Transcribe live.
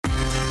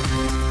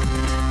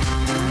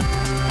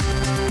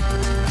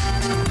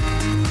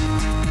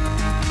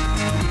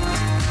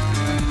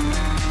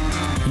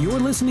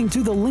listening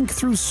to the Link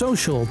Through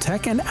Social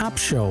Tech and App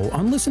Show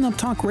on Listen Up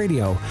Talk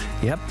Radio.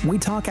 Yep, we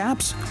talk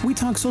apps, we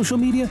talk social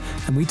media,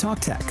 and we talk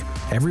tech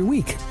every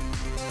week.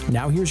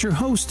 Now here's your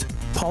host,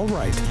 Paul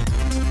Wright.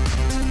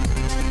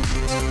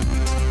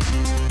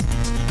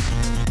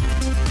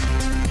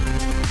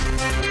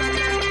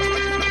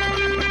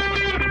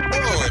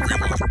 Hello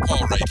everyone,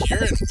 Paul Wright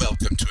here, and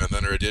welcome to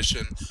another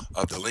edition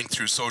of the Link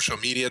Through Social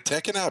Media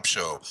Tech and App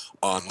Show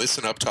on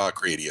Listen Up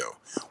Talk Radio.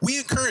 We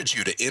encourage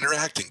you to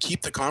interact and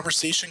keep the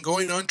conversation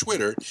going on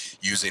Twitter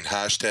using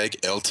hashtag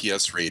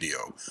LTS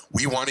Radio.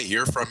 We want to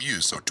hear from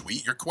you, so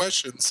tweet your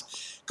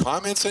questions,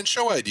 comments, and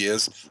show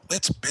ideas.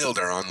 Let's build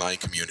our online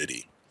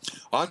community.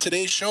 On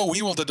today's show,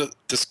 we will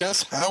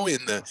discuss how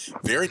in the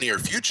very near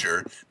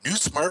future, new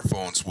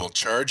smartphones will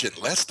charge in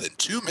less than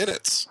 2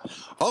 minutes.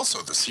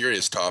 Also, the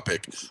serious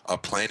topic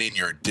of planning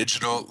your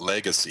digital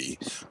legacy.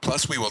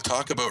 Plus, we will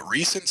talk about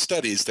recent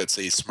studies that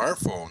say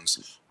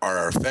smartphones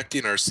are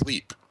affecting our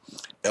sleep.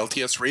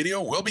 LTS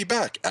Radio will be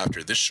back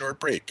after this short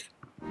break.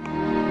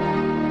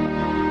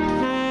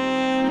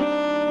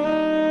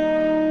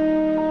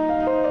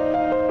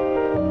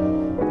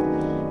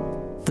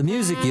 The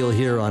music you'll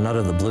hear on Out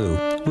of the Blue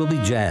will be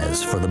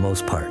jazz for the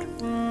most part.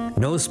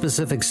 No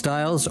specific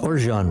styles or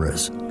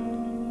genres.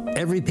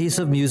 Every piece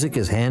of music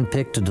is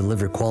handpicked to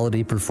deliver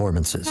quality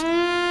performances.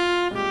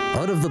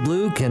 Out of the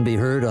Blue can be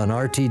heard on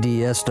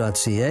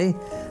rtds.ca,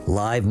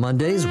 live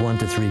Mondays 1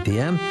 to 3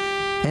 p.m.,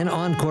 and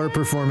encore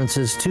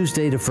performances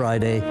Tuesday to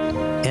Friday,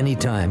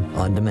 anytime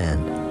on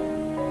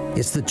demand.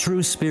 It's the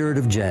true spirit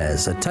of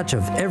jazz, a touch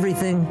of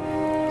everything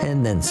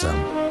and then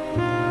some.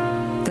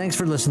 Thanks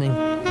for listening.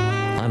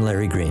 I'm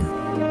Larry Green.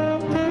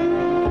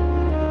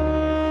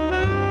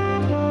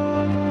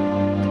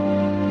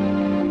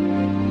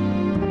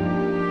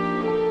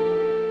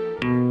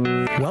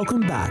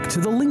 Welcome back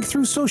to the Link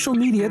Through Social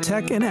Media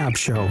Tech and App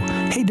Show.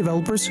 Hey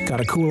developers, got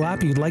a cool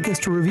app you'd like us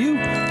to review?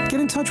 Get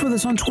in touch with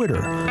us on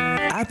Twitter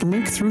at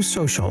Link Through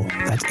Social.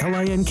 That's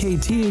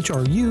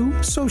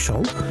LINKTHRU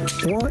Social,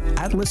 or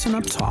at Listen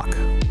Up Talk.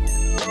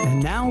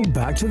 And now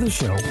back to the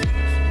show.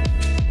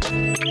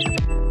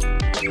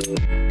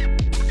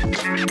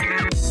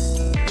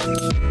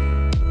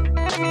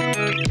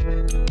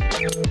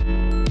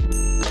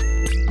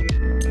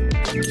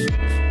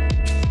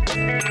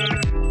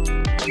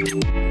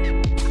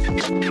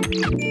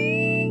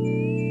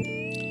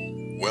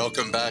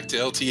 Welcome back to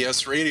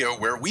LTS Radio,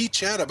 where we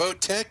chat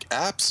about tech,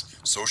 apps,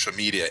 social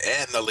media,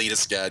 and the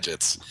latest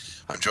gadgets.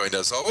 I'm joined,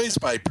 as always,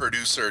 by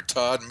producer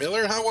Todd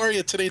Miller. How are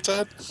you today,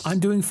 Todd? I'm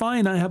doing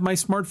fine. I have my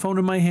smartphone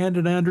in my hand,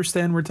 and I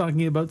understand we're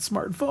talking about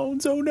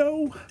smartphones. Oh,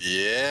 no.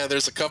 Yeah,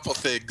 there's a couple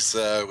things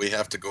we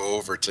have to go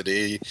over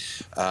today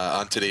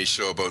on today's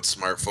show about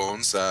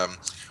smartphones.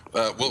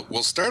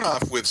 We'll start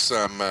off with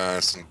some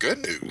good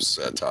news,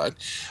 Todd.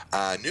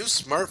 New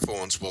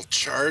smartphones will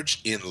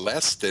charge in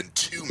less than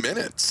 2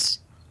 minutes.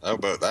 How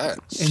about that?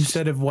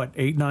 Instead of,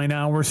 8-9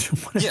 hours or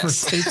whatever it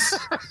takes?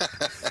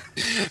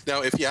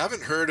 Now, if you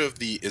haven't heard of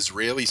the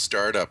Israeli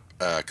startup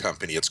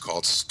company, it's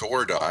called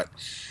StoreDot,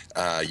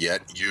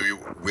 yet you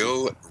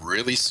will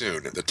really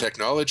soon. The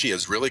technology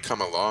has really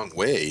come a long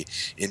way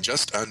in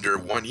just under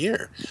 1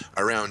 year.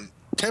 Around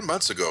 10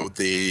 months ago,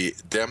 they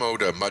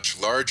demoed a much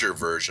larger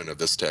version of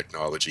this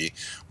technology,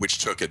 which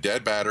took a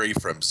dead battery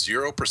from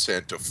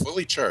 0% to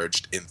fully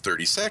charged in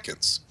 30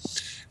 seconds.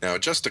 Now,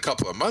 just a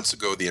couple of months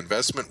ago, the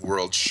investment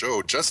world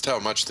showed just how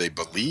much they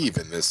believe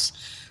in this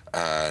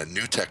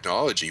new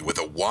technology with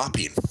a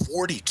whopping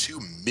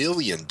 $42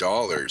 million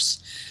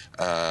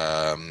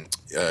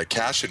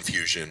cash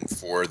infusion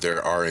for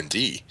their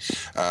R&D.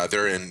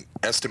 They're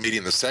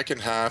estimating the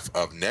second half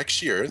of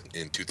next year,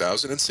 in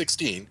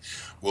 2016,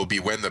 will be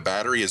when the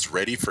battery is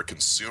ready for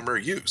consumer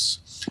use.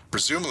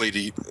 Presumably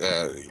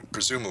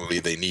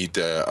they need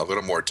a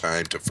little more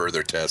time to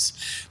further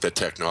test the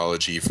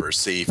technology for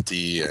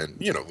safety and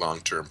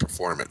long-term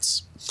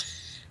performance.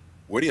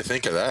 What do you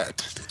think of that?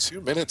 2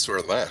 minutes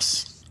or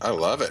less. I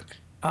love it.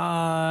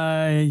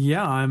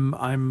 Yeah,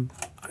 I'm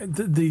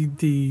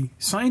the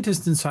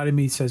scientist inside of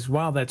me says,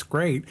 wow, that's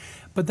great.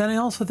 But then I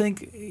also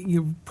think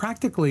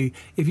practically,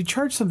 if you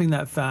charge something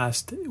that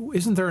fast,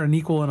 isn't there an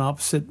equal and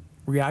opposite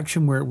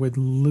reaction where it would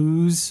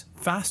lose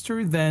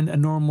faster than a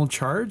normal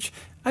charge?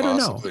 I don't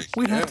know.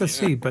 We'd have to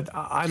see, but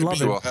I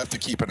love it. We'll have to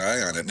keep an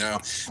eye on it. Now,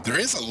 there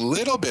is a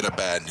little bit of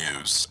bad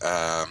news.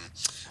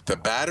 The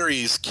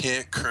batteries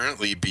can't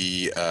currently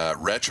be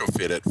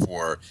retrofitted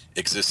for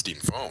existing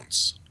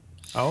phones.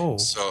 Oh.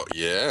 So,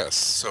 yes.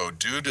 So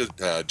due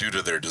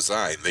to their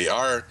design, they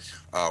are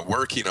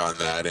working on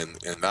that, and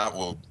that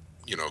will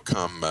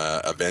come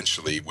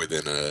eventually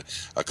within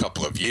a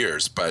couple of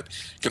years. But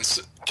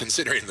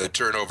considering the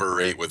turnover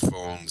rate with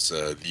phones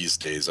these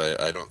days,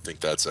 I don't think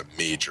that's a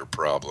major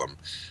problem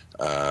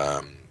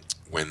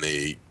when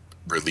they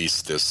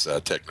release this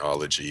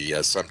technology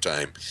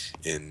sometime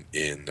in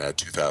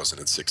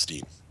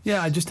 2016.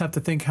 Yeah, I just have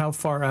to think how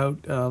far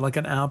out like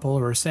an Apple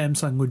or a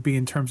Samsung would be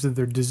in terms of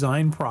their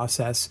design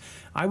process.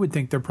 I would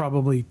think they're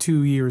probably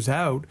 2 years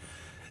out.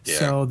 Yeah.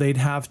 So they'd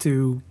have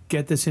to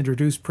get this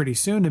introduced pretty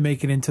soon to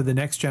make it into the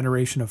next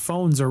generation of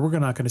phones, or we're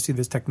not going to see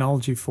this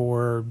technology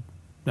for,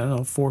 I don't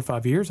know, 4 or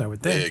 5 years, I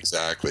would think.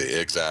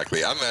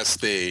 Exactly. Unless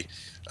they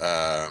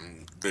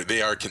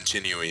are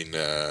continuing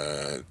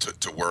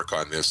to work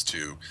on this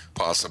to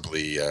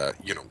possibly,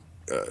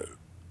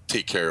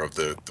 take care of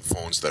the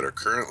phones that are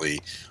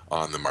currently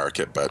on the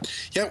market. But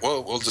yeah,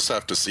 well, we'll just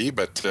have to see.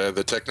 But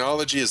the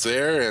technology is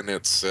there, and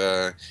it's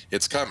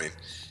coming.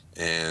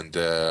 And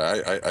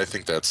I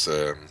think that's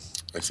a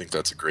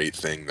great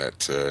thing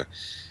that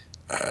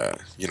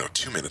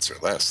 2 minutes or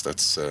less.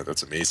 That's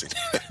amazing.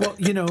 Well,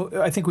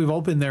 I think we've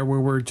all been there where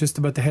we're just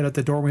about to head out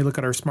the door and we look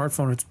at our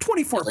smartphone. It's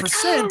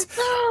 24%.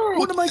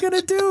 What am I going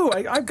to do?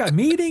 I've got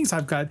meetings.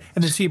 And then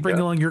so you bring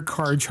along your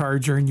car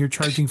charger and you're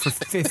charging for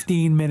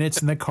 15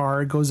 minutes in the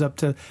car. It goes up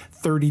to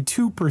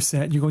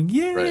 32%. You're going,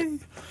 yay. Right.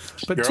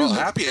 But you're all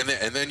happy, and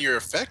then you're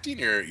affecting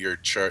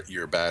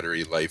your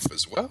battery life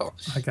as well.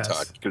 I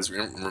guess. Because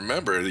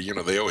remember,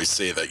 they always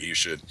say that you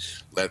should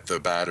let the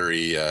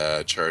battery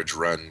charge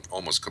run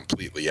almost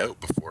completely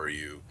out before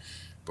you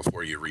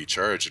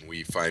recharge, and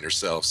we find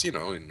ourselves,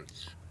 in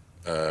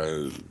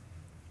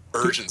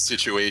urgent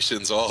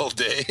situations all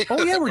day.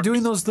 Oh yeah, we're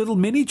doing those little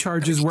mini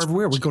charges wherever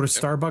we are. We go to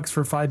Starbucks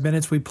for 5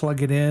 minutes, we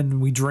plug it in,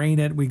 we drain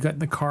it, we get in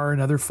the car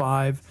another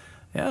 5.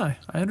 Yeah,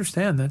 I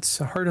understand. That's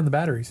hard on the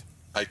batteries.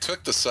 I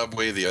took the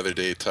subway the other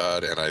day,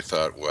 Todd, and I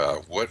thought,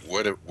 wow,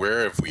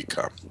 where have we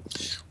come?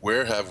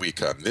 Where have we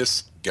come?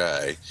 This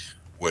guy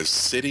was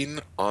sitting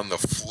on the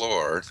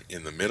floor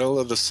in the middle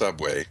of the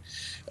subway.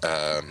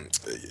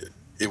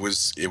 It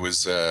was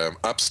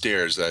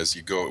upstairs as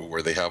you go,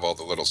 where they have all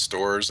the little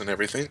stores and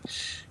everything.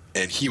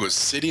 And he was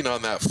sitting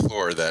on that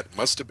floor that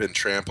must have been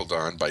trampled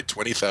on by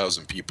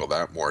 20,000 people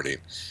that morning,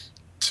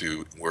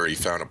 to where he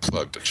found a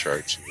plug to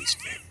charge his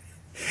phone.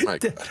 My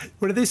God.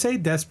 What do they say?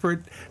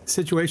 Desperate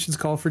situations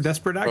call for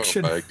desperate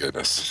action. Oh my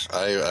goodness!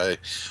 I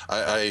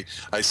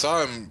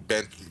saw him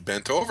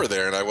bent over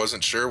there, and I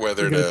wasn't sure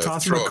whether to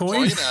throw a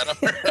coin at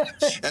him.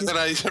 And then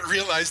I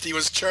realized he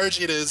was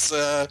charging his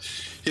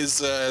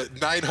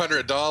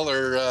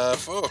 $900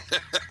 phone.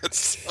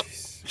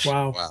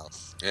 Wow.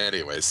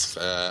 Anyways,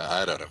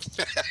 I don't know.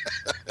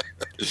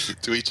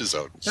 To each his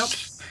own. Yep.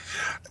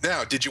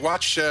 Now, did you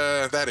watch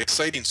that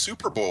exciting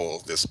Super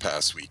Bowl this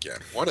past weekend?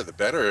 One of the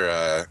better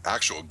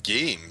actual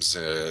games,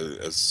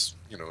 as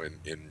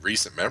in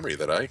recent memory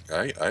that I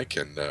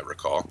can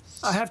recall.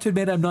 I have to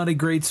admit, I'm not a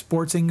great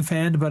sportsing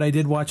fan, but I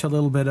did watch a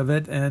little bit of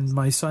it, and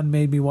my son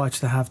made me watch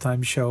the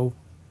halftime show.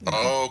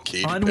 Oh,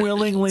 Katy Perry.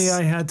 Unwillingly,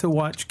 I had to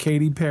watch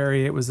Katy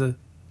Perry. It was a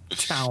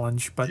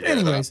challenge, but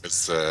anyways,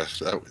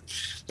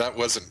 that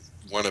wasn't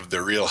one of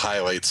the real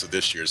highlights of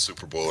this year's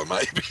Super Bowl, in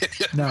my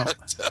opinion. No.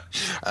 But,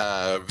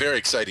 very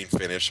exciting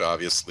finish,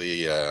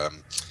 obviously.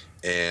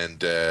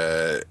 And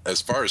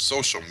as far as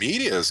social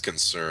media is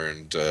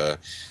concerned,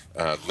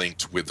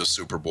 linked with the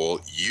Super Bowl,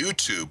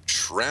 YouTube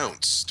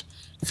trounced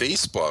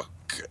Facebook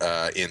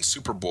in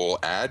Super Bowl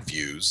ad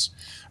views,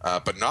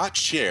 but not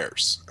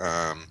shares.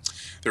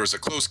 There was a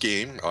close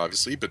game,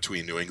 obviously,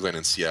 between New England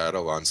and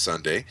Seattle on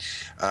Sunday.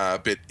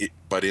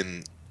 But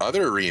in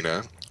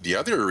the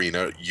other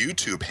arena,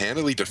 YouTube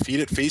handily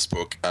defeated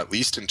Facebook, at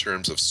least in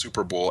terms of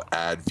Super Bowl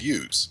ad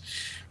views.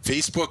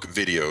 Facebook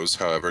videos,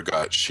 however,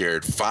 got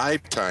shared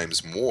 5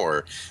 times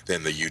more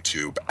than the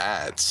YouTube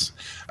ads.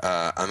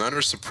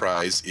 Another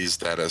surprise is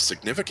that a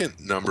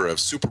significant number of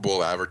Super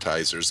Bowl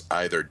advertisers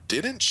either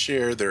didn't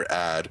share their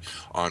ad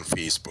on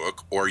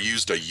Facebook or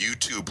used a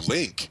YouTube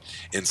link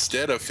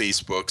instead of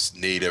Facebook's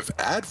native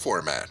ad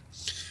format.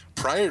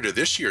 Prior to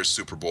this year's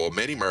Super Bowl,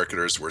 many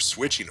marketers were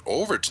switching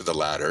over to the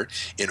latter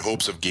in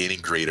hopes of gaining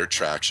greater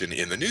traction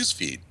in the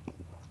newsfeed.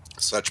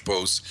 Such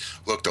posts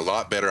looked a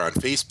lot better on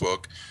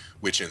Facebook,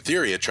 which in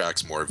theory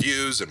attracts more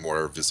views and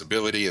more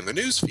visibility in the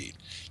newsfeed.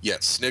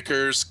 Yet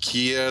Snickers,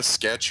 Kia,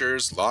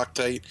 Skechers,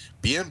 Loctite,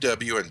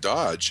 BMW, and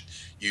Dodge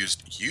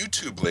used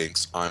YouTube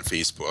links on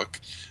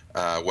Facebook,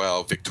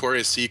 while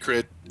Victoria's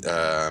Secret,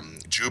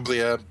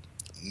 Jublia,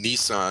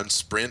 Nissan,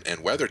 Sprint, and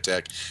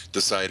WeatherTech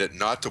decided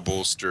not to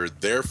bolster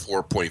their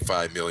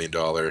 $4.5 million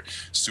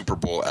Super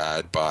Bowl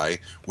ad buy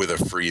with a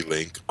free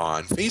link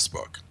on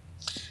Facebook.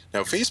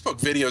 Now, Facebook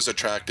videos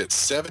attracted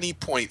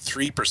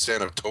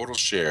 70.3% of total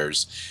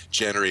shares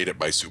generated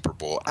by Super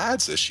Bowl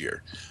ads this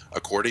year,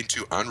 according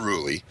to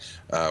Unruly,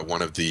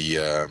 one of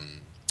the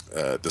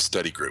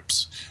study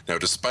groups. Now,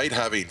 despite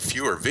having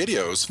fewer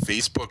videos,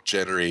 Facebook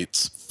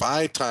generates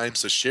 5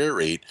 times the share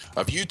rate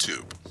of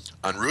YouTube.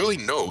 Unruly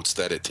notes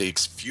that it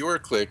takes fewer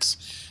clicks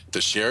to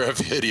share a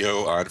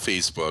video on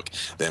Facebook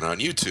than on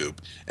YouTube,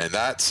 and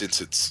that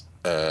since it's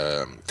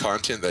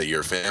content that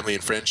your family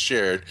and friends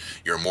shared,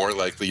 you're more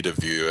likely to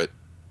view it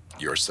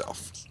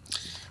yourself.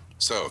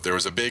 So there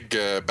was a big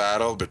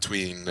battle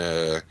between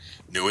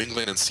New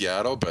England and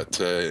Seattle, but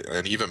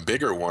an even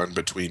bigger one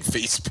between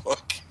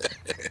Facebook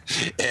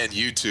and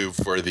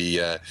YouTube for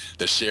the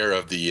share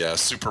of the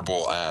Super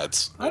Bowl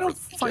ads. I don't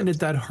find it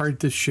that hard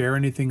to share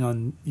anything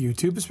on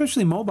YouTube,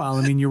 especially mobile.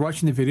 I mean, you're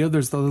watching the video,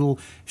 there's the little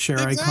share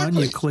icon,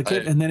 you click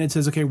it, and then it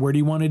says, okay, where do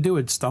you want to do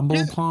it?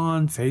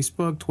 StumbleUpon,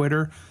 Facebook,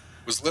 Twitter.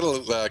 Was a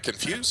little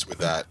confused with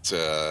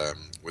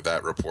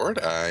that report.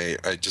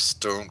 I just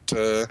don't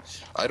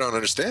I don't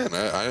understand.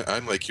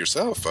 I'm like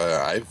yourself.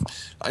 I've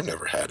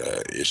never had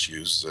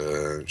issues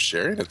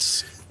sharing.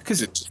 It's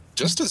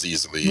just as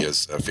easily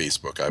as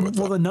Facebook, I would.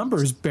 Well, the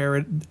numbers bear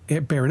it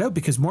out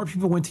because more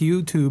people went to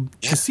YouTube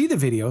to see the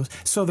videos,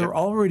 so they're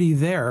already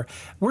there.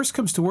 Worst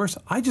comes to worst,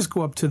 I just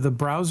go up to the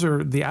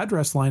browser, the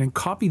address line, and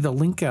copy the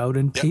link out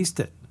and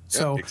paste it.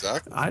 So,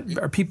 exactly.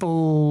 Are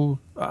people?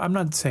 I'm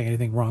not saying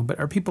anything wrong, but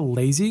are people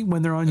lazy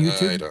when they're on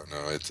YouTube? I don't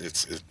know.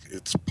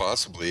 It's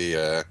possibly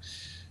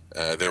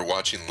they're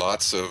watching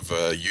lots of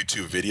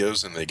YouTube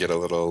videos and they get a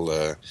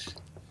little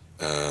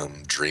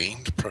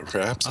drained,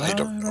 perhaps. I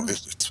don't know.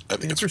 I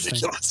think it's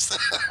ridiculous.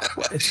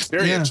 It's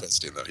very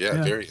interesting, though.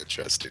 Yeah, very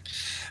interesting.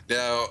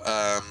 Now,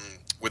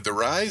 with the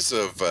rise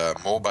of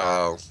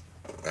mobile,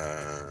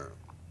 the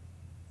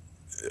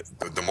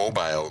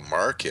mobile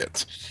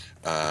market.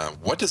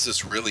 What does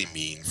this really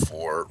mean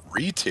for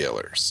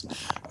retailers?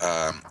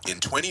 In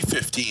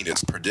 2015,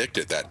 it's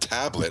predicted that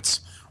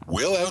tablets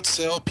will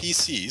outsell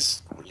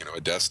PCs,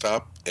 a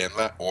desktop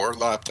or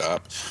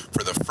laptop,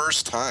 for the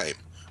first time,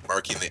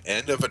 marking the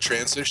end of a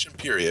transition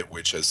period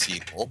which has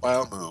seen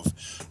mobile move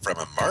from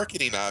a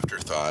marketing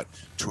afterthought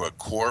to a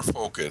core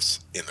focus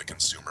in the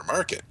consumer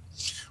market.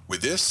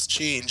 With this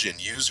change in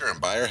user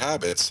and buyer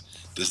habits,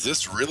 does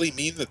this really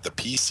mean that the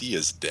PC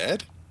is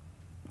dead?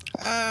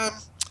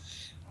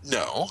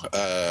 No,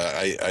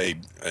 I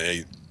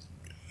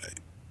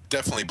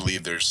definitely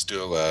believe there's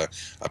still a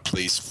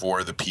place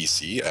for the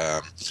PC,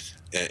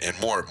 and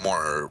more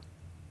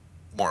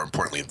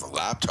importantly, the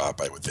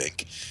laptop, I would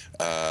think.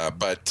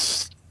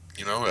 But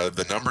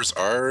the numbers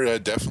are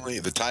definitely,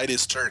 the tide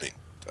is turning.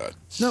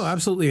 No,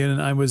 absolutely, and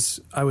I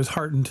was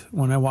heartened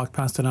when I walked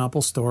past an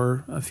Apple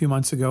store a few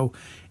months ago,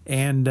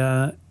 and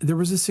there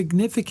was a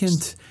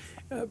significant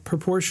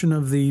proportion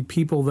of the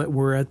people that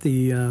were at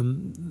the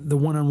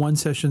one-on-one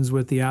sessions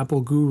with the Apple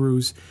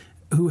gurus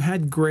who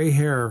had gray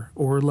hair,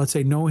 or let's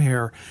say no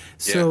hair.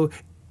 So,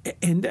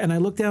 and I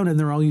look down and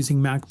they're all using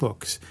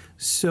MacBooks.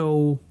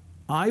 So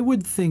I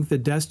would think the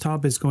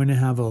desktop is going to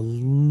have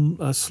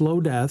a slow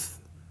death.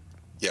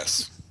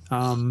 Yes.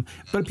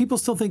 But people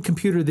still think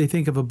computer. They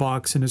think of a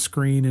box and a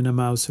screen and a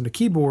mouse and a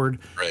keyboard.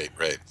 Right.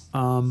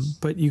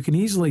 But you can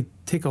easily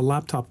take a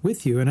laptop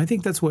with you. And I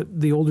think that's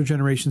what the older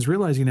generation's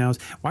realizing now is,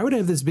 why would I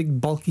have this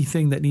big bulky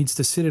thing that needs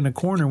to sit in a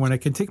corner when I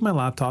can take my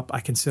laptop? I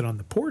can sit on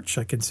the porch.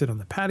 I can sit on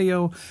the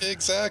patio.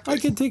 Exactly. I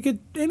can take it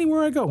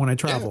anywhere I go when I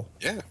travel.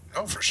 Yeah.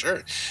 Oh, for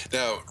sure.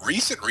 Now,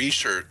 recent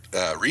research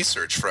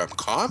from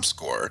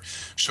ComScore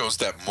shows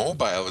that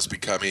mobile is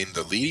becoming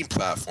the leading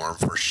platform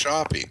for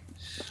shopping.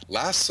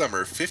 Last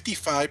summer,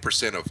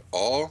 55% of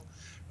all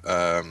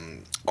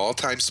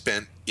time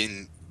spent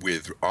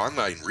with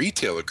online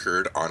retail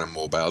occurred on a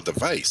mobile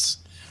device.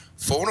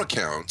 Phone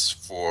accounts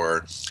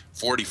for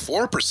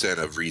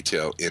 44% of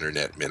retail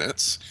internet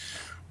minutes,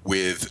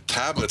 with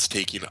tablets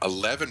taking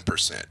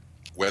 11%.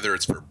 Whether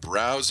it's for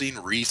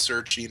browsing,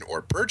 researching,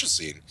 or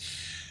purchasing,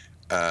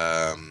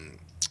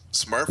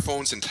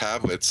 smartphones and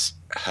tablets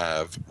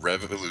have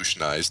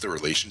revolutionized the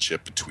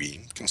relationship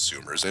between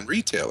consumers and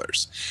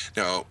retailers.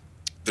 Now,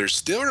 there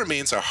still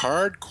remains a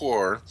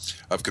hardcore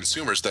of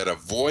consumers that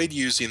avoid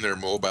using their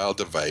mobile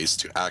device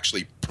to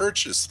actually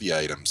purchase the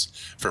items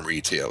from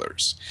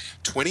retailers.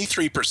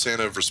 23%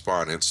 of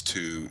respondents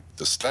to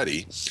the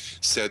study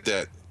said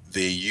that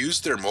they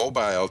use their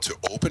mobile to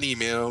open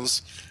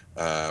emails,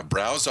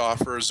 browse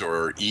offers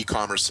or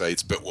e-commerce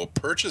sites, but will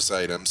purchase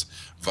items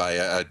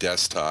via a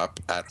desktop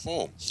at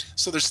home.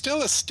 So there's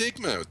still a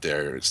stigma out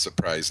there,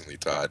 surprisingly,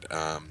 Todd.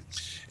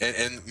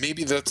 And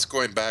maybe that's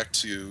going back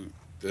to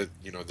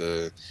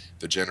the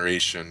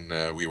generation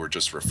we were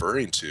just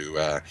referring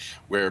to,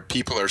 where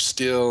people are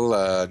still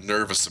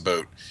nervous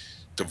about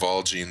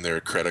divulging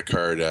their credit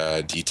card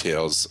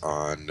details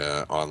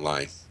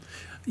online.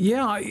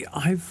 Yeah,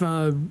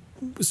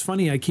 it's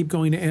funny. I keep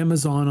going to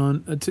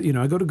Amazon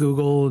I go to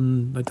Google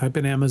and I type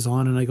in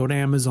Amazon, and I go to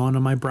Amazon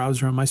on my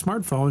browser on my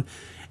smartphone,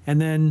 and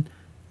then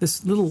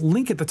this little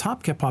link at the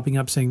top kept popping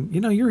up saying,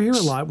 you're here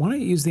a lot. Why don't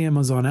you use the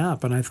Amazon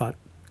app? And I thought,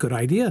 good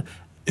idea.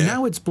 Yeah.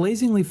 Now it's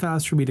blazingly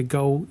fast for me to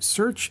go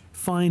search,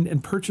 find,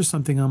 and purchase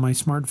something on my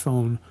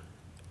smartphone.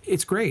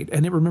 It's great.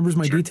 And it remembers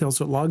my details,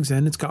 so it logs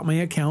in. It's got my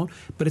account,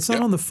 but it's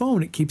not on the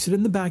phone. It keeps it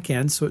in the back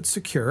end, so it's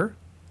secure.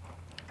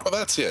 Well,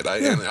 that's it.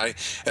 I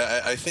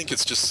think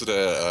it's just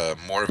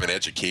more of an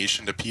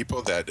education to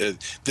people that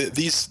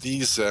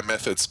these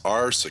methods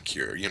are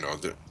secure.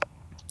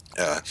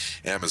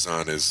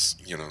 Amazon has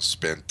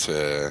spent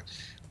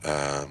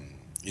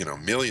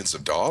millions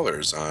of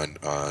dollars on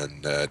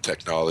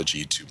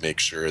technology to make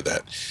sure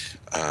that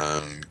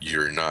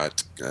you're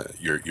not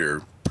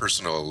you're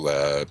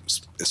personal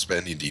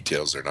spending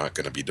details are not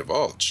going to be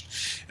divulged,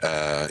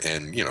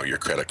 and your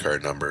credit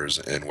card numbers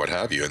and what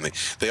have you. And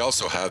they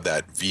also have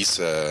that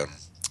Visa.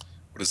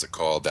 What is it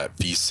called? That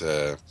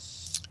Visa.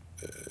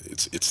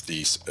 It's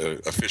the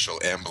official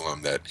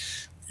emblem that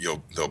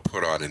they'll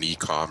put on an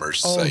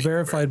e-commerce site.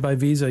 Verified by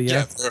Visa.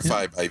 Yeah,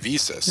 verified by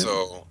Visa. Yeah.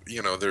 So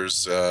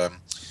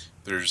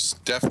there's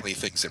definitely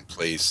things in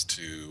place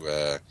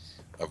to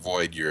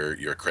avoid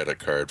your credit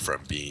card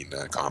from being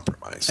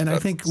compromised. And I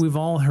think we've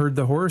all heard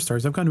the horror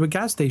stories. I've gone to a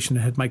gas station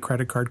and had my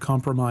credit card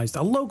compromised,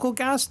 a local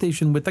gas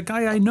station with the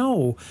guy I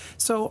know.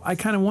 So I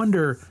kind of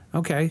wonder,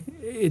 okay,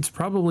 it's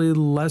probably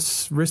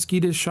less risky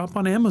to shop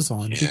on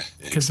Amazon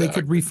because they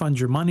could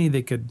refund your money.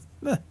 They could,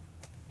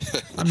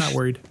 I'm not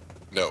worried.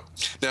 No.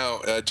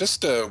 Now,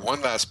 just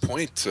one last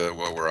point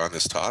while we're on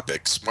this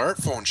topic.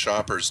 Smartphone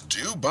shoppers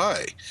do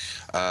buy,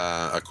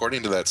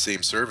 according to that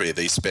same survey,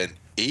 they spend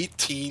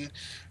 18%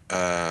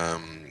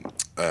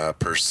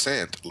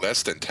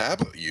 less than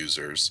tablet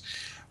users,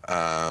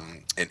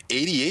 and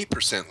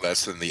 88%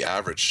 less than the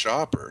average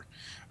shopper,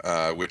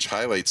 which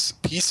highlights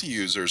PC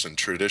users and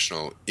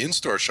traditional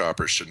in-store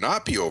shoppers should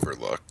not be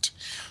overlooked,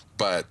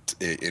 but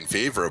in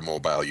favor of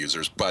mobile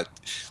users. But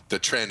the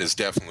trend is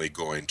definitely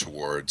going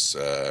towards,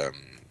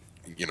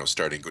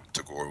 starting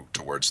to go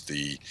towards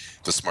the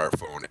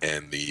smartphone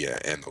and the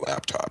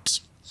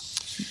laptops.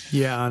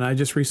 Yeah, and I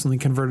just recently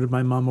converted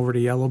my mom over to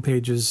Yellow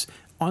Pages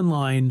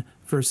online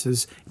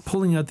versus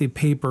pulling out the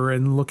paper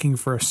and looking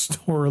for a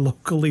store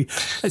locally.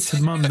 I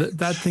said, Mom,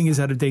 that thing is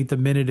out of date the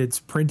minute it's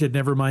printed,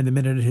 never mind the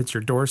minute it hits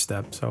your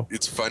doorstep. So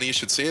it's funny you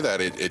should say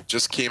that. It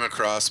just came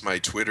across my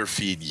Twitter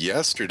feed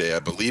yesterday. I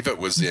believe it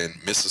was in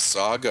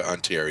Mississauga,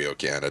 Ontario,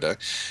 Canada,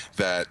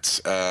 that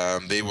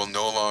they will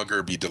no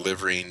longer be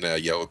delivering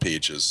Yellow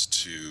Pages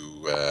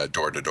to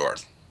door to door.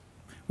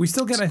 We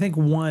still get, I think,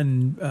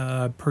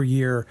 one per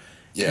year.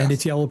 Yeah. And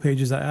it's Yellow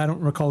Pages. I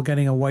don't recall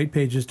getting a White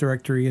Pages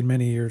directory in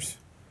many years.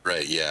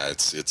 Right. Yeah.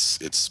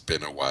 It's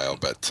been a while,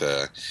 but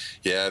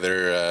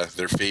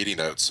they're fading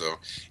out. So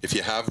if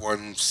you have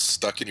one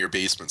stuck in your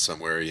basement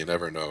somewhere, you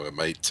never know. It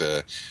might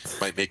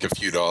make a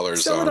few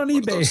dollars. Sell it on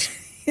eBay.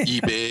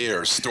 eBay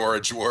or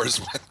Storage Wars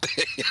one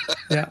day.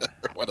 Yeah.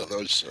 One of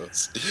those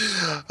shows.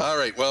 All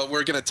right. Well,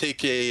 we're going to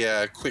take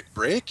a quick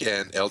break,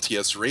 and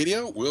LTS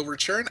Radio will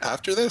return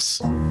after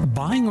this.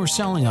 Buying or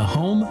selling a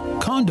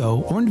home,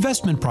 condo, or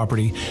investment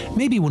property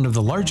may be one of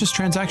the largest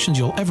transactions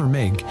you'll ever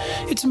make.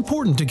 It's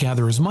important to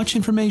gather as much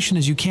information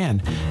as you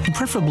can, and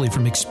preferably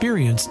from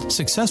experienced,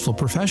 successful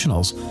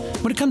professionals.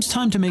 When it comes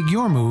time to make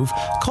your move,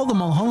 call the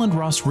Mulholland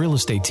Ross Real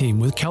Estate Team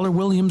with Keller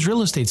Williams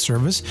Real Estate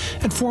Service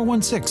at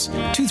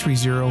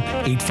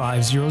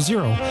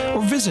 416-230-8500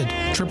 or visit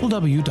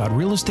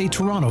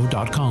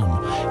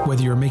www.realestatetoronto.com.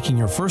 Whether you're making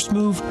your first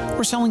move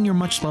or selling your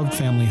much-loved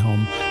family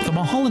home, the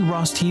Mulholland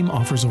Ross Team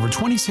offers over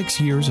 26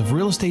 years of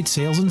real estate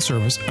sales and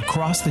service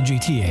across the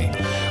GTA.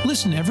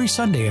 Listen every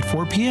Sunday at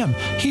 4 p.m.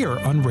 here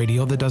on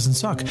Radio That Doesn't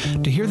Suck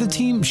to hear the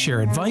team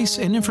share advice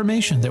and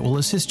information that will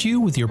assist you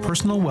with your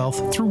personal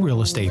wealth through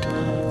real estate.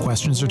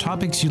 Questions or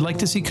topics you'd like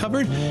to see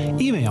covered?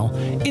 Email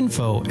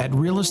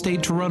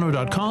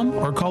info@realestatetoronto.com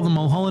or call the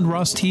Mulholland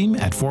Ross Team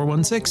at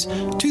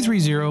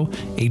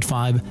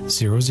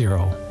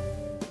 416-230-8500.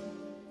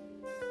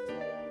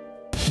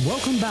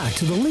 Welcome back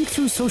to the Link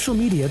Through Social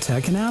Media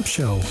Tech and App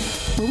Show,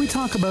 where we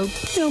talk about,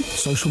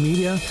 social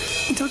media,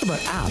 we talk about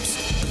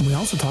apps, and we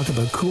also talk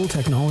about cool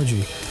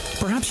technology.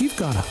 Perhaps you've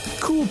got a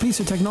cool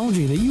piece of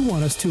technology that you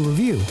want us to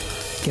review.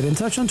 Get in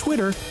touch on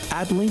Twitter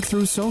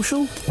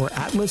 @LinkThroughSocial or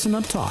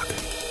 @ListenUpTalk.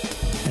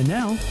 And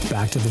now,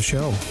 back to the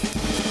show.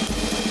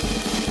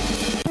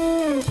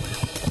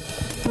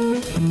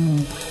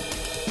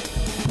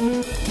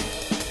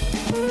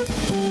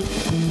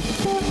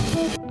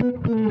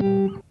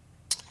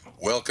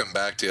 Welcome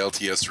back to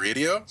LTS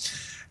Radio.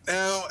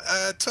 Now,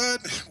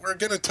 Todd, we're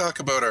going to talk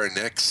about our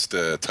next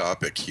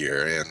topic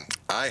here, and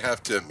I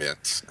have to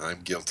admit, I'm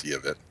guilty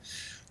of it.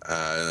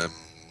 I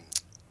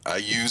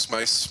use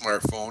my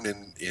smartphone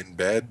in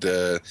bed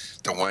to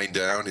wind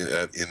down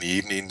in the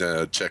evening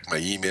to check my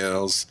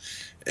emails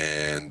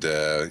and,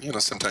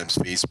 sometimes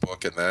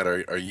Facebook and that.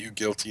 Are you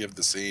guilty of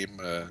the same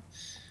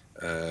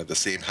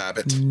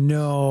habit?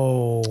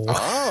 No.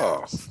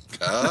 Oh.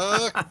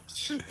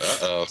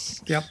 Uh-oh.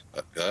 Yep.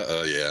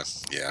 Yeah,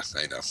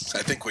 I know.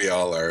 I think we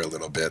all are a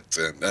little bit.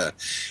 And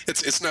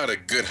it's not a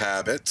good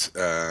habit,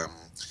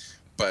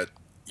 but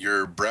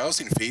you're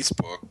browsing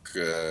Facebook,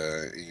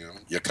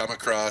 you come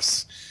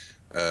across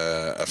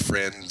a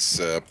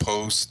friend's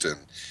post,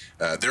 and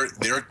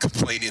they're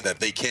complaining that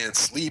they can't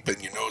sleep,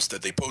 and you notice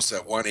that they post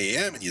at 1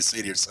 a.m., and you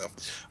say to yourself,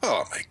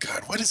 oh, my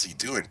God, what is he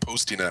doing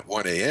posting at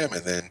 1 a.m.?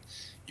 And then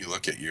you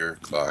look at your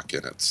clock,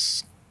 and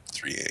it's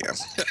 3 a.m.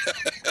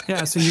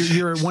 Yeah, so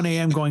you're at 1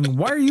 a.m. going,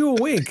 why are you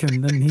awake?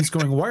 And then he's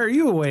going, why are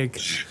you awake?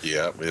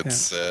 Yeah,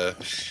 it's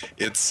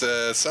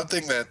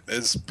something that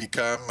has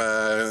become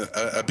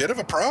a bit of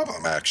a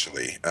problem,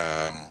 actually.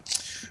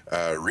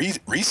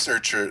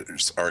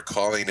 Researchers are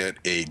calling it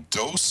a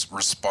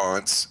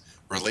dose-response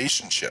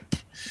relationship.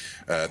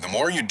 The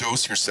more you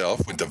dose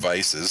yourself with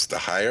devices, the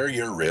higher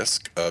your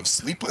risk of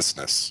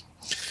sleeplessness.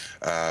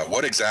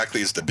 What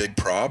exactly is the big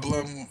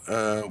problem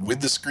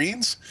with the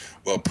screens?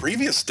 Well,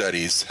 previous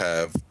studies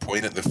have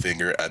pointed the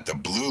finger at the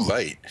blue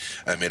light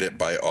emitted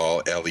by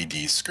all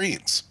LED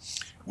screens,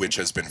 which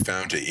has been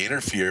found to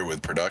interfere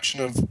with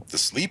production of the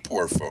sleep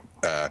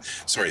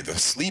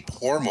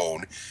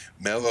hormone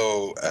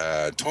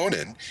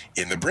melatonin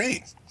in the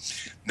brain.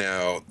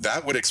 Now,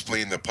 that would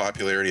explain the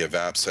popularity of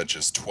apps such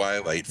as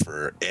Twilight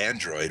for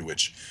Android,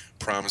 which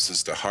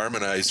promises to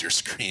harmonize your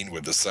screen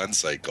with the sun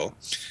cycle,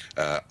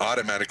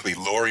 automatically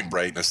lowering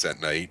brightness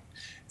at night.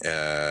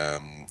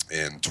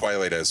 And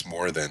Twilight has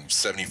more than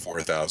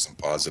 74,000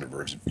 positive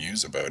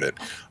reviews about it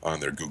on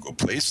their Google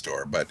Play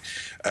Store. But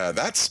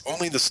that's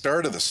only the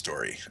start of the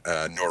story.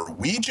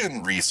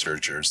 Norwegian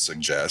researchers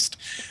suggest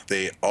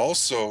they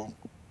also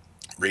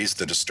raised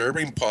the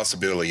disturbing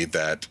possibility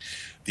that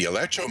the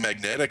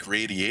electromagnetic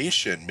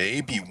radiation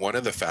may be one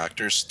of the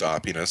factors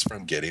stopping us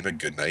from getting a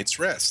good night's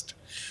rest.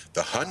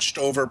 The hunched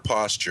over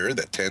posture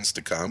that tends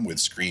to come with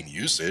screen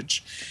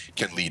usage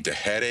can lead to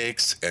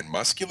headaches and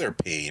muscular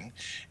pain,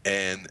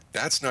 and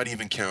that's not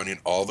even counting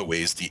all the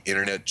ways the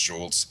internet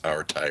jolts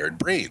our tired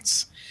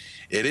brains.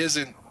 It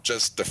isn't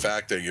just the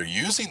fact that you're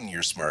using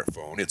your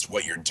smartphone, it's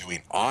what you're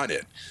doing on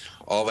it.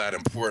 All that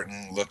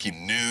important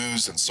looking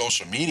news and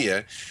social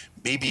media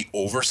may be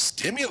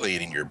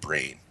overstimulating your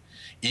brain.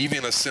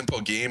 Even a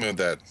simple game of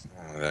that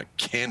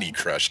Candy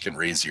Crush can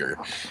raise your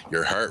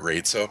heart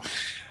rate. So,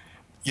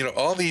 you know,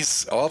 all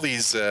these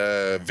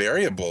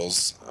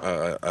variables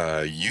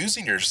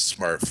using your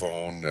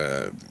smartphone,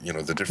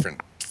 the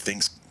different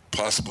things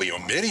possibly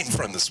omitting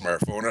from the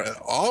smartphone,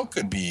 all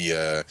could be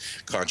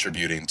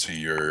contributing to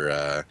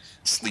your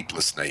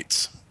sleepless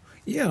nights.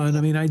 Yeah, and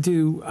I mean, I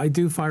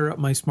do fire up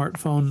my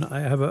smartphone.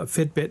 I have a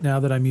Fitbit now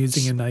that I'm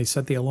using, and I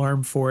set the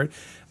alarm for it.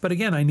 But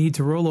again, I need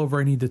to roll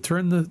over. I need to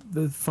turn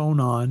the phone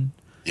on.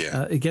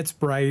 Yeah. It gets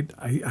bright.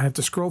 I have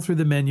to scroll through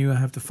the menu. I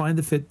have to find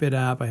the Fitbit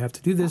app. I have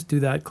to do this, do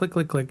that, click,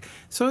 click, click.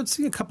 So it's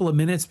a couple of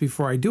minutes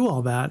before I do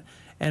all that.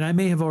 And I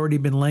may have already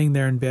been laying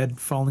there in bed,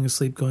 falling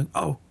asleep, going,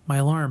 oh, my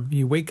alarm.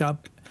 You wake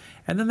up,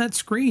 and then that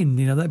screen,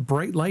 that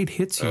bright light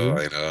hits you. Oh,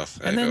 I know.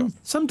 And then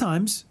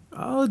sometimes,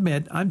 I'll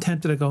admit, I'm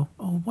tempted to go,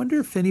 oh, wonder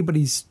if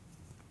anybody's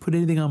put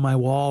anything on my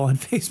wall on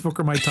Facebook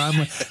or my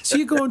timeline. So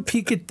you go and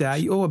peek at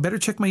that. I better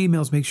check my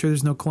emails, make sure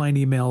there's no client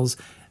emails.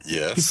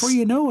 Yes. Before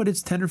you know it,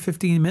 it's 10 or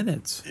 15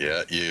 minutes.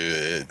 Yeah,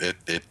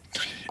 it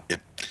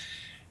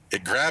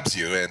grabs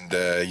you, and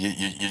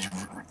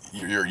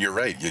you're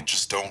right. You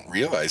just don't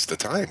realize the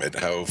time and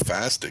how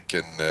fast it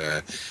can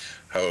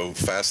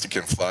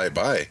fly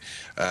by.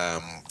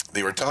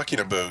 They were talking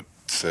about.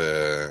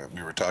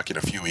 We were talking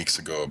a few weeks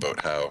ago about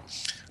how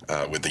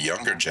with the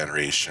younger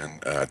generation,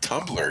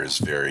 Tumblr is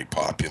very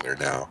popular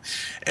now,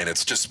 and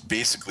it's just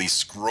basically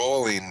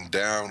scrolling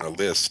down a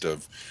list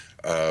of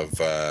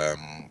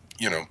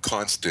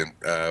constant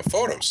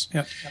photos.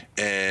 Yep.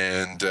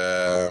 And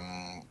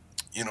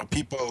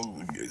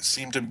people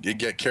seem to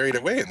get carried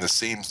away. In the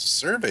same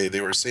survey,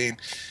 they were saying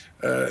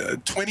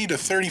 20 to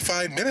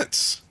 35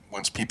 minutes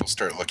once people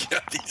start looking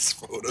at these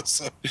photos.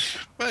 So,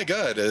 my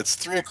God, it's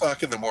 3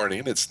 o'clock in the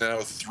morning. It's now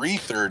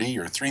 3:30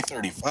 or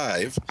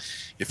 3:35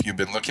 if you've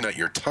been looking at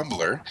your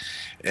Tumblr.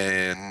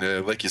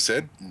 And like you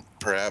said,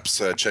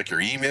 perhaps check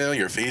your email,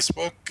 your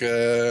Facebook.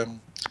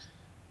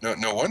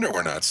 No wonder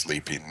we're not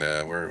sleeping.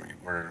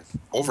 We're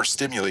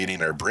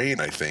overstimulating our brain,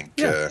 I think.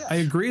 Yeah, I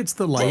agree it's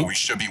the light. Well, we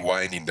should be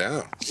winding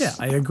down. Yeah,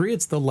 I agree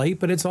it's the light,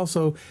 but it's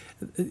also,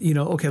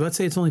 okay, let's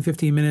say it's only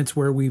 15 minutes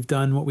where we've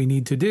done what we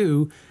need to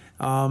do.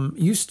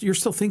 You're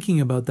still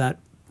thinking about that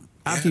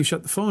after you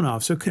shut the phone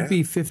off. So it could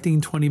be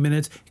 15, 20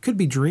 minutes. It could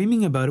be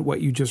dreaming about what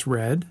you just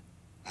read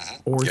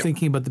or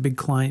thinking about the big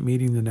client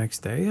meeting the next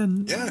day.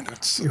 And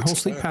your whole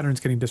sleep pattern's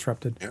getting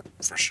disrupted. Yeah,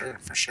 for sure.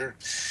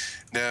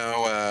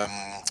 Now,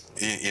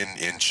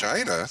 in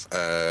China,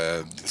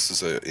 this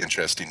is an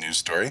interesting news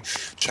story.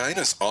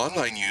 China's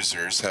online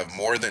users have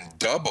more than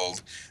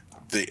doubled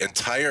the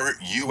entire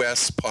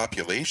U.S.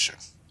 population.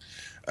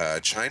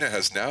 China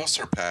has now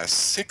surpassed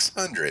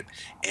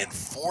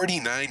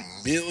 649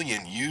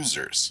 million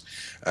users,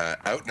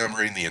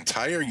 outnumbering the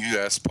entire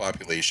U.S.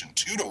 population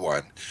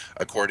 2-1,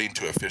 according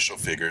to official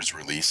figures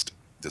released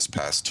this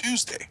past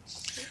Tuesday.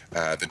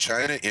 The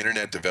China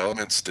Internet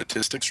Development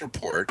Statistics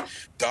Report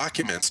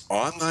documents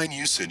online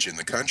usage in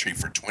the country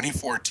for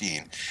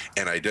 2014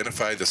 and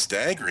identify the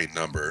staggering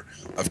number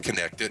of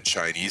connected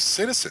Chinese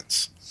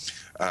citizens.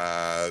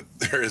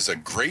 There is a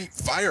great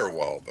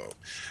firewall, though.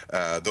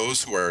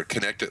 Those who are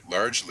connected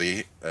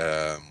largely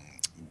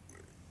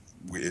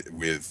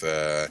with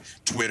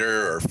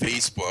Twitter or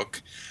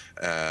Facebook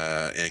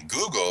and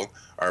Google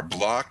are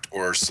blocked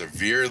or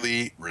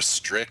severely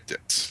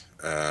restricted.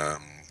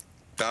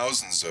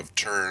 Thousands of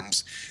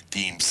terms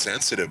deemed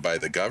sensitive by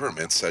the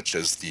government, such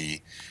as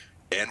the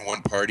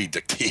N1 party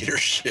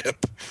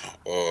dictatorship,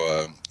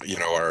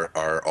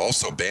 are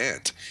also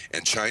banned.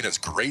 And China's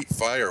Great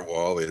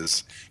Firewall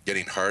is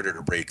getting harder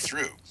to break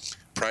through.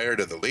 prior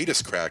to the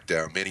latest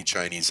crackdown, many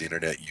Chinese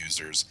internet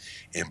users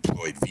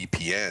employed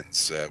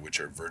VPNs, which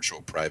are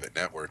virtual private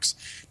networks,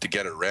 to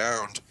get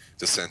around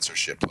the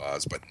censorship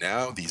laws. But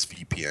now these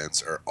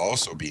VPNs are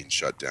also being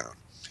shut down.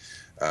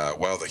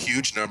 While the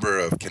huge number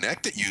of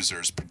connected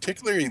users,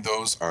 particularly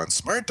those on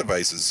smart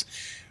devices,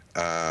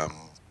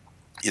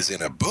 is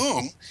in a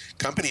boom,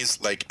 companies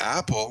like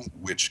Apple,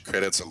 which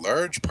credits a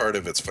large part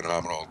of its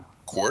phenomenal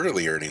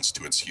quarterly earnings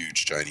to its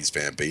huge Chinese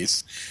fan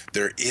base,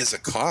 there is a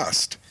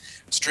cost.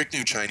 Strict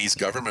new Chinese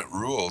government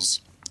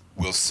rules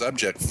will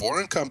subject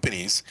foreign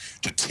companies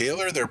to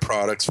tailor their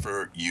products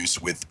for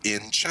use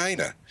within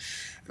China.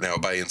 Now,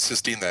 by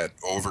insisting that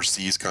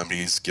overseas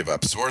companies give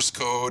up source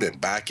code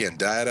and back-end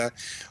data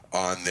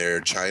on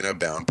their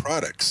China-bound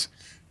products,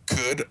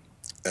 could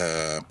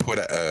put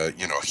a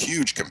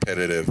huge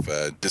competitive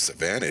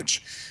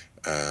disadvantage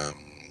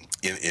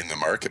in the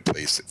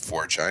marketplace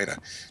for China.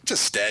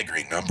 Just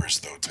staggering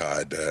numbers, though,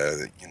 Todd.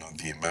 The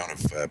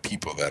amount of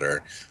people that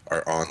are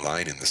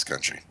online in this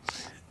country.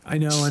 I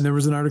know, and there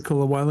was an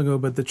article a while ago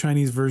about the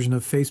Chinese version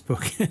of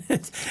Facebook.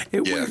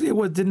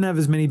 It didn't have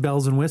as many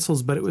bells and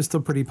whistles, but it was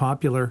still pretty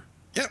popular.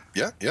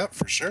 Yeah,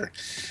 for sure.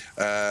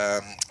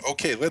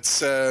 Okay,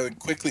 let's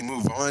quickly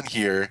move on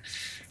here.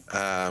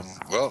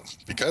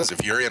 Because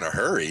if you're in a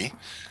hurry,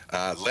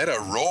 let a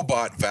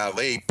robot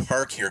valet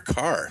park your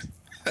car.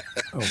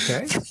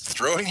 Okay.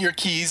 Throwing your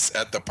keys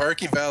at the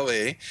parking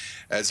valet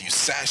as you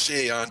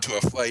sashay onto a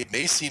flight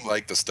may seem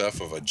like the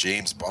stuff of a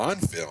James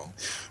Bond film,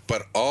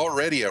 but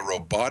already a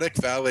robotic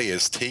valet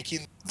is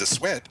taking the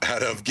sweat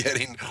out of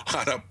getting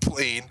on a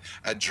plane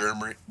at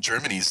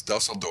Germany's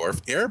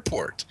Dusseldorf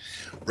airport.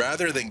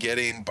 Rather than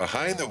getting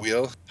behind the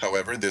wheel,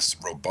 however, this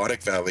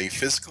robotic valet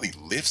physically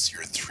lifts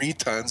your 3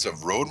 tons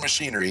of road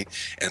machinery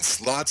and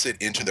slots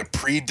it into the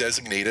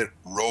pre-designated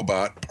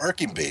robot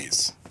parking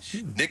bays.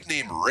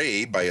 Nicknamed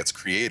Ray by its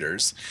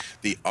creators,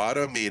 the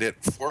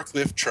automated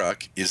forklift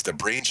truck is the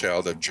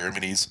brainchild of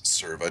Germany's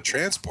Serva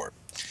Transport.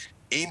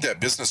 Aimed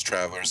at business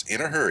travelers in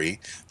a hurry,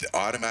 the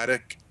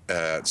automated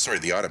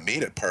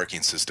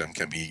parking system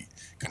can be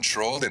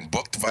controlled and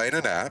booked via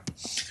an app.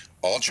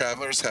 All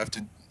travelers have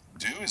to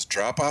do is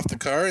drop off the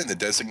car in the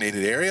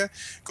designated area,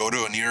 go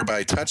to a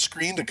nearby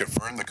touchscreen to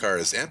confirm the car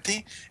is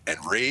empty, and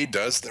Ray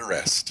does the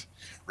rest.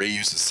 Ray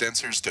uses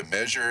sensors to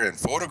measure and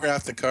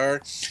photograph the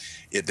car.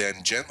 It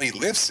then gently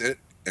lifts it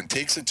and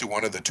takes it to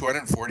one of the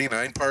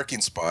 249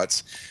 parking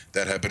spots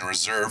that have been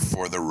reserved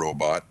for the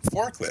robot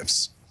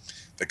forklifts.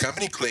 The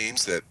company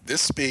claims that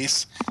this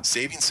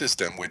space-saving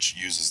system, which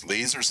uses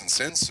lasers and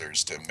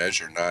sensors to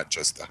measure not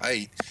just the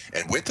height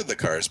and width of the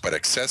cars, but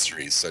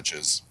accessories such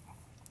as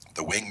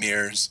the wing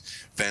mirrors,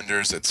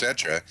 fenders,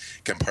 etc.,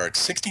 can park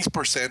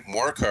 60%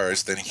 more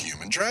cars than a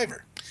human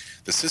driver.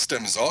 The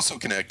system is also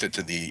connected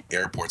to the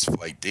airport's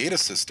flight data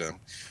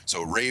system,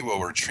 so Ray will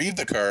retrieve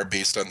the car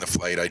based on the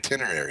flight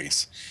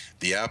itineraries.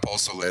 The app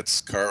also lets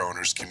car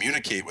owners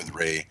communicate with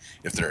Ray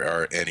if there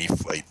are any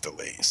flight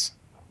delays.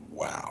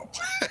 Wow.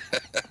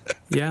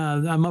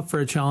 Yeah, I'm up for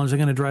a challenge. I'm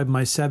going to drive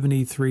my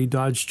 73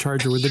 Dodge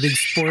Charger with a big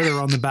spoiler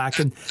on the back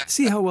and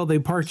see how well they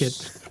park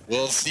it.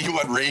 We'll see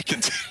what Ray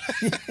can do.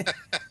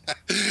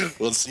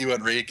 We'll see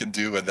what Ray can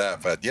do with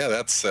that. But yeah,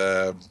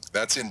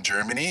 that's in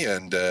Germany,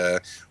 and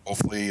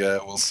hopefully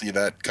we'll see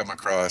that come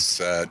across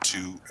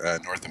to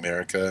North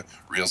America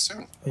real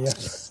soon. Yeah.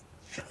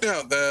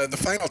 Now, the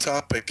final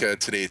topic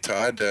today,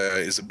 Todd,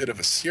 is a bit of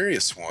a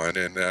serious one,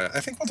 and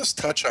I think we'll just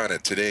touch on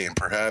it today, and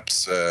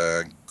perhaps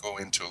go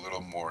into a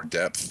little more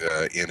depth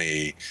in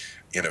a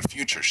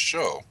future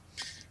show.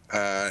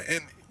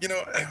 And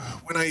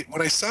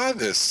when I saw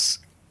this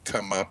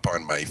come up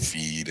on my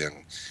feed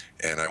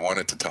and I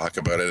wanted to talk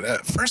about it,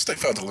 at first I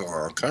felt a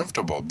little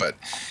uncomfortable, but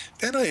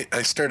then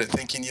I started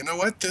thinking, you know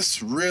what,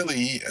 this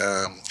really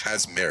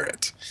has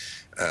merit.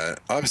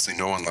 Obviously,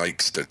 no one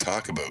likes to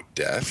talk about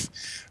death,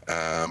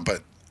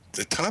 but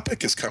the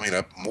topic is coming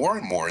up more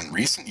and more in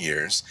recent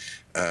years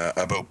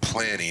about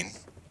planning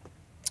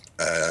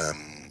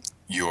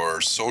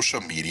your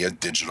social media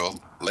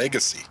digital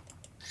legacy.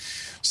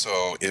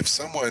 So if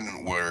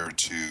someone were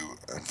to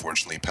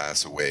unfortunately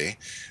pass away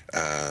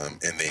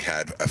and they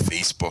had a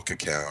Facebook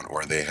account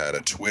or they had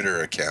a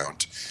Twitter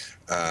account,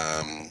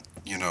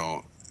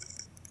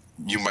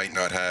 you might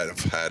not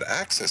have had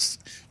access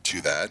to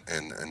that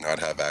and not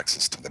have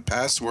access to the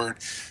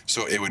password.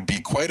 So it would be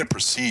quite a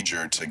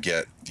procedure to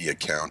get the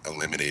account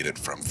eliminated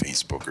from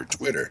Facebook or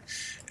Twitter.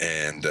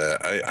 And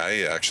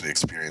I actually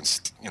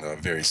experienced, a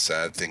very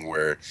sad thing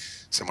where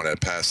someone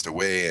had passed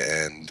away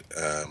and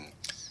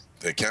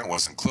the account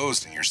wasn't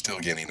closed, and you're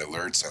still getting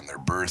alerts on their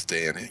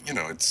birthday, and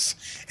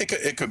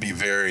it could be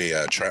very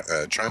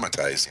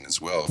traumatizing as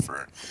well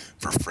for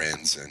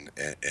friends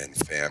and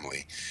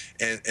family.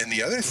 And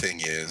the other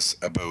thing is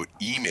about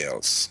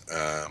emails.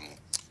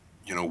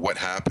 What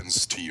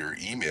happens to your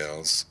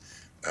emails,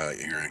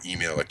 your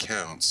email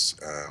accounts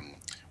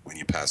when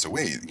you pass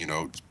away?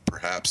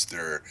 Perhaps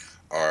there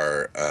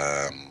are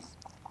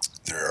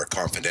there are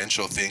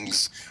confidential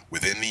things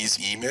within these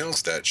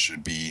emails that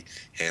should be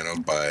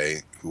handled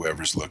by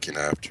whoever's looking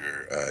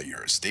after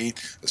your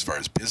estate, as far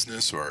as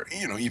business or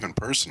even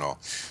personal.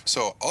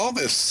 So all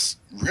this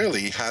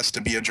really has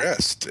to be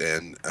addressed,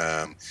 and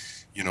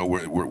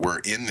we're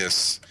in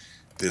this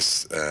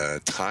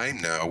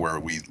time now where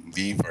we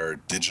leave our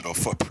digital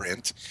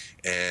footprint,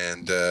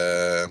 and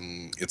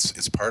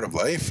it's part of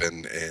life,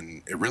 and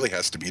it really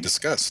has to be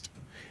discussed.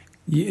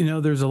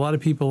 There's a lot of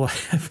people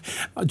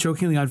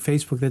jokingly on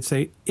Facebook that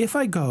say, if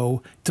I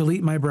go,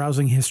 delete my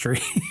browsing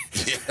history.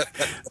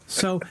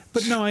 So,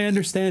 but no, I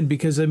understand,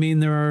 because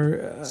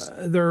there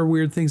are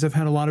weird things. I've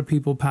had a lot of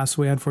people pass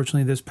away,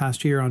 unfortunately, this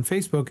past year on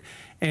Facebook,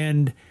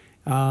 and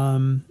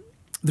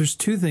there's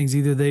two things.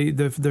 Either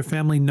their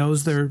family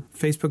knows their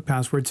Facebook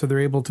password, so they're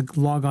able to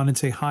log on and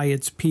say, hi,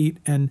 it's Pete,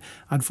 and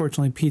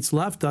unfortunately Pete's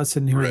left us,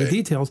 and here are the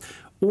details.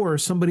 Or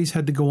somebody's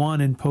had to go on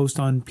and post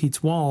on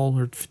Pete's wall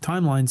or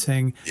timeline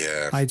saying,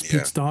 hi, it's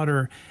Pete's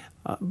daughter.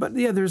 But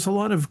there's a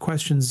lot of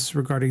questions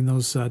regarding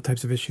those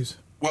types of issues.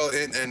 Well,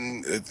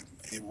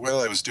 while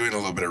I was doing a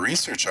little bit of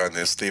research on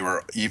this, they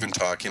were even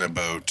talking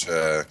about,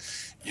 the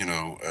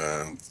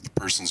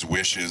person's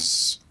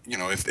wishes,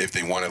 if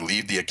they want to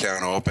leave the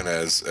account open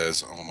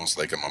as almost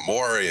like a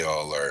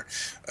memorial, or,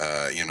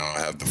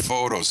 have the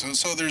photos.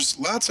 So there's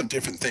lots of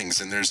different things.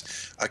 And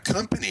there's a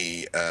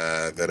company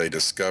that I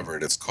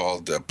discovered. It's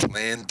called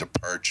Planned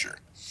Departure.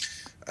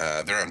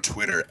 They're on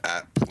Twitter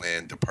at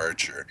Planned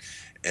Departure.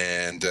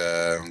 And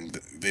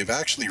they've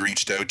actually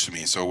reached out to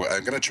me. So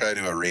I'm going to try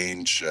to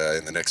arrange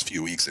in the next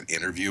few weeks an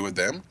interview with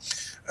them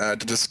to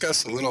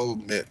discuss a little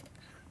bit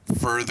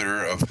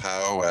further of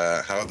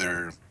how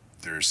their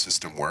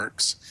system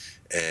works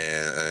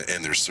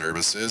and their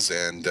services,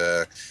 and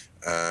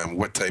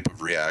what type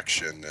of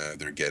reaction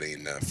they're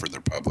getting for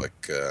their public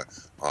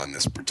on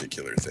this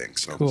particular thing.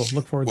 So cool.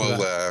 Look forward to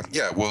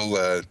that.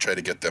 We'll try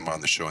to get them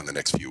on the show in the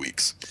next few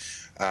weeks.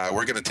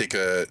 We're going to take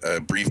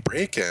a brief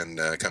break and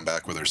come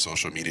back with our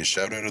social media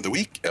shout out of the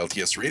week,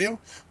 LTS Radio.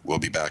 We'll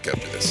be back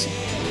after this.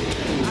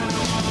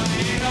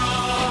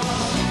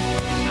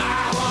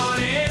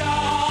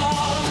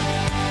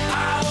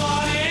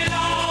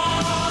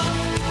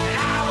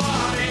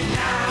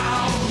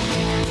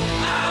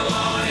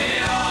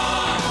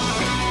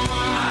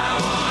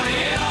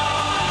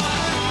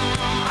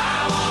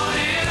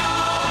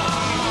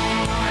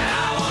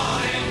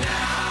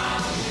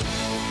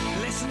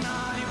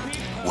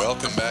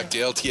 Welcome back to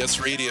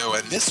LTS Radio,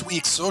 and this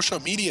week's social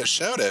media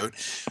shout-out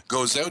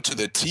goes out to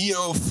the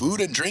TO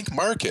Food and Drink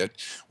Market,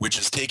 which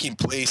is taking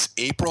place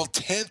April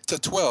 10th to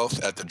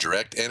 12th at the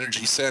Direct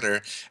Energy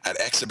Centre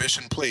at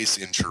Exhibition Place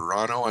in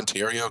Toronto,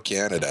 Ontario,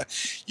 Canada.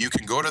 You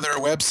can go to their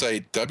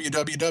website,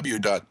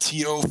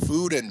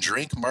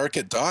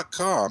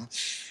 www.tofoodanddrinkmarket.com,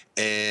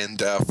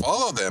 and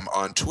follow them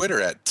on Twitter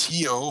at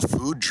TO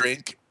Food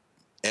Drink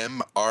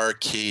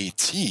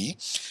MRKT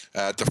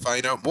to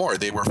find out more.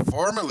 They were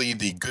formerly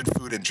the Good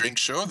Food and Drink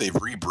Show. They've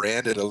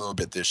rebranded a little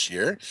bit this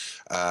year.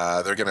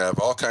 They're going to have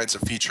all kinds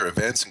of feature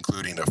events,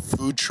 including a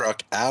food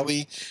truck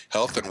alley,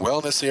 health and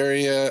wellness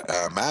area,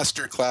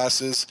 master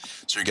classes.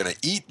 So you're going to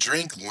eat,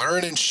 drink,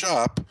 learn, and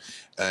shop.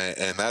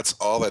 And that's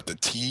all at the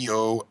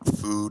TO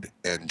Food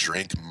and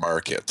Drink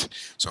Market.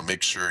 So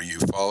make sure you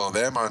follow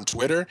them on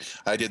Twitter.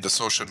 I did the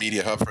social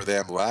media hub for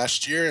them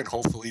last year, and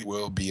hopefully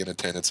we'll be in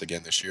attendance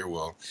again this year.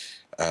 We'll,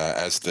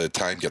 as the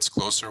time gets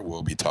closer,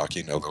 we'll be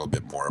talking a little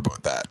bit more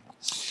about that.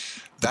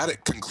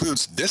 That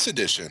concludes this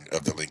edition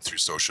of the Link Through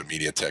Social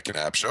Media Tech and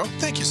App Show.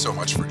 Thank you so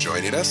much for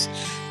joining us.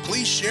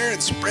 Please share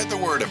and spread the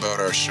word about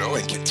our show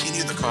and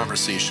continue the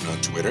conversation on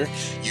Twitter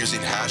using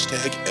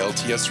hashtag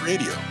LTS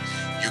Radio.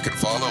 You can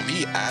follow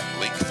me at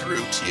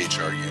LinkThrough,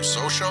 THRU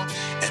Social,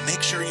 and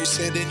make sure you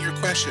send in your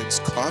questions,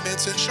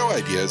 comments, and show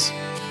ideas.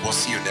 We'll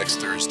see you next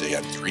Thursday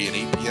at 3 and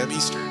 8 p.m.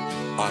 Eastern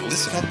on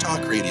Listen Up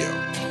Talk Radio.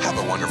 Have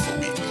a wonderful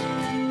week.